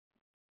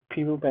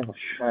People Bank of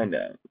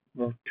China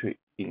voted to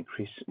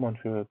increase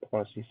monetary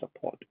policy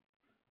support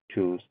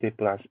to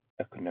stabilize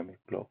economic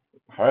growth.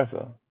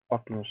 However,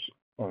 outlooks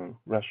on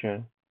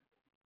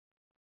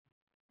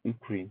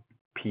Russian-Ukraine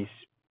peace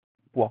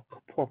walk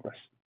progress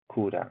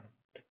cooled down,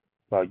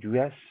 while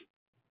U.S.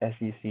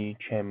 SEC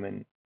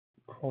Chairman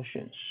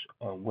cautions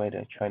on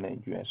whether China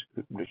and U.S.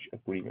 could reach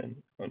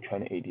agreement on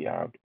China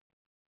ADR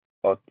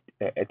or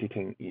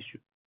editing issue.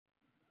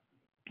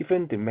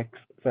 Given the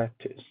mixed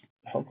factors,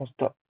 Hong Kong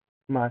stock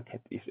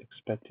market is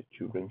expected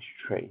to range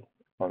trade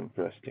on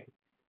Thursday.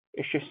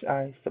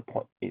 HSI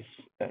support is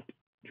at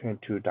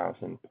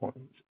 22,000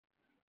 points.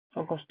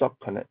 Hong Kong Stock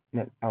Connect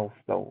net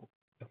outflow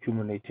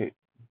accumulated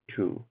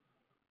to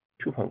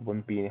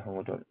 2.1 billion Hong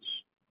Kong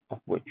dollars, of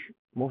which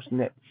most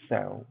net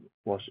sale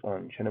was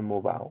on China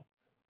Mobile,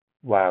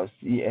 while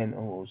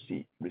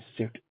CNOOC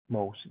received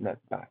most net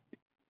buy.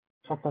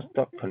 Hong Kong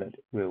Stock Connect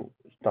will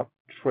stop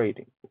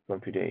trading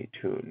from today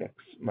to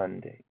next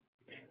Monday.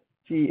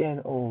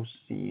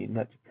 CNOOC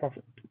net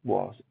profit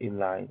was in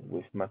line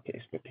with market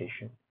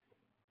expectation,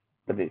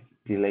 but is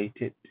delayed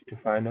to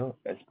final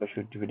and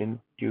special dividend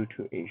due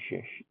to a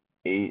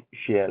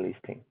share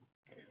listing.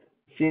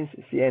 Since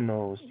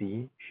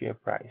CNOOC share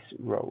price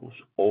rose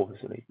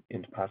obviously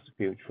in the past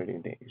few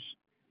trading days,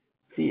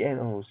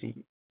 CNOOC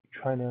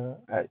China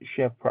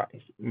share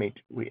price may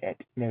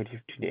react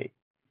negative today.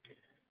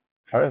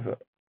 However,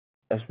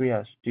 as we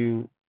are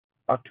still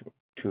optimistic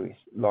to its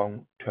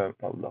long-term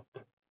outlook,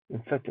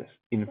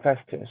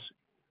 investors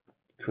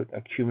could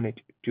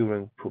accumulate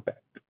during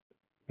pullback.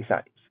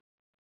 Besides,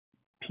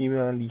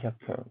 Premier Li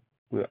Keqiang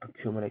will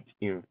accumulate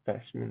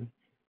investment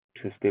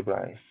to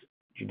stabilize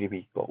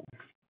GDP growth.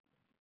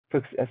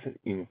 Fixed asset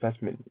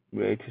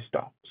investment-related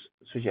stocks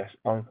such as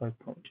Anhui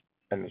Conch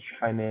and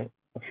China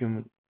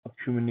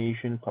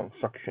Accumulation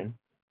Construction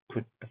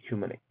could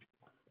accumulate.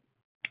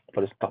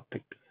 For this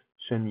topic,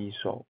 Sun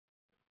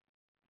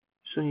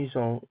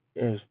Yizhou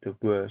is the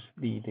world's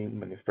leading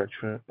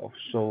manufacturer of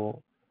solar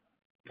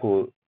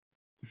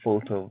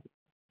photovoltaic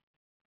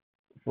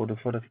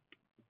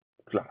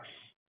glass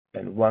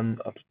and one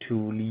of the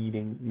two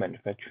leading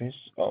manufacturers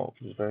of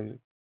very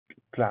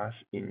glass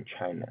in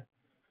China.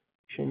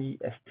 Shenyi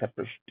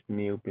established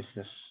new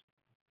business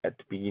at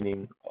the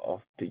beginning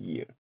of the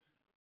year,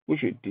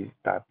 which would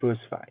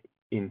diversify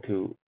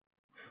into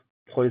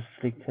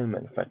polysilicon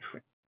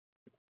manufacturing,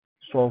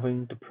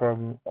 solving the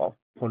problem of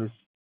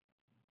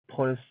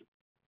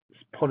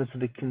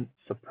polysilicon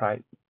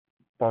supply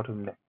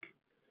bottleneck,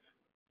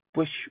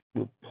 which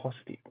will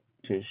positive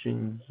to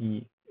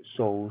Shenyi's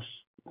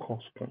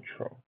cost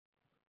control.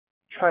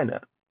 China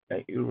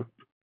and Europe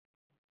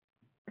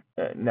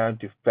now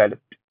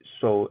developed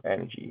solar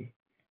energy,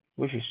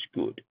 which is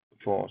good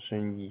for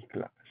Shenyi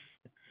glass.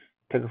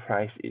 Ticker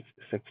price is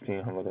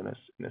 16 Hong Kong dollars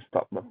and the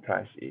stock market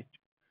price is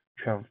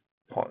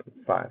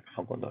 12.5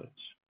 Hong Kong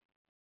dollars.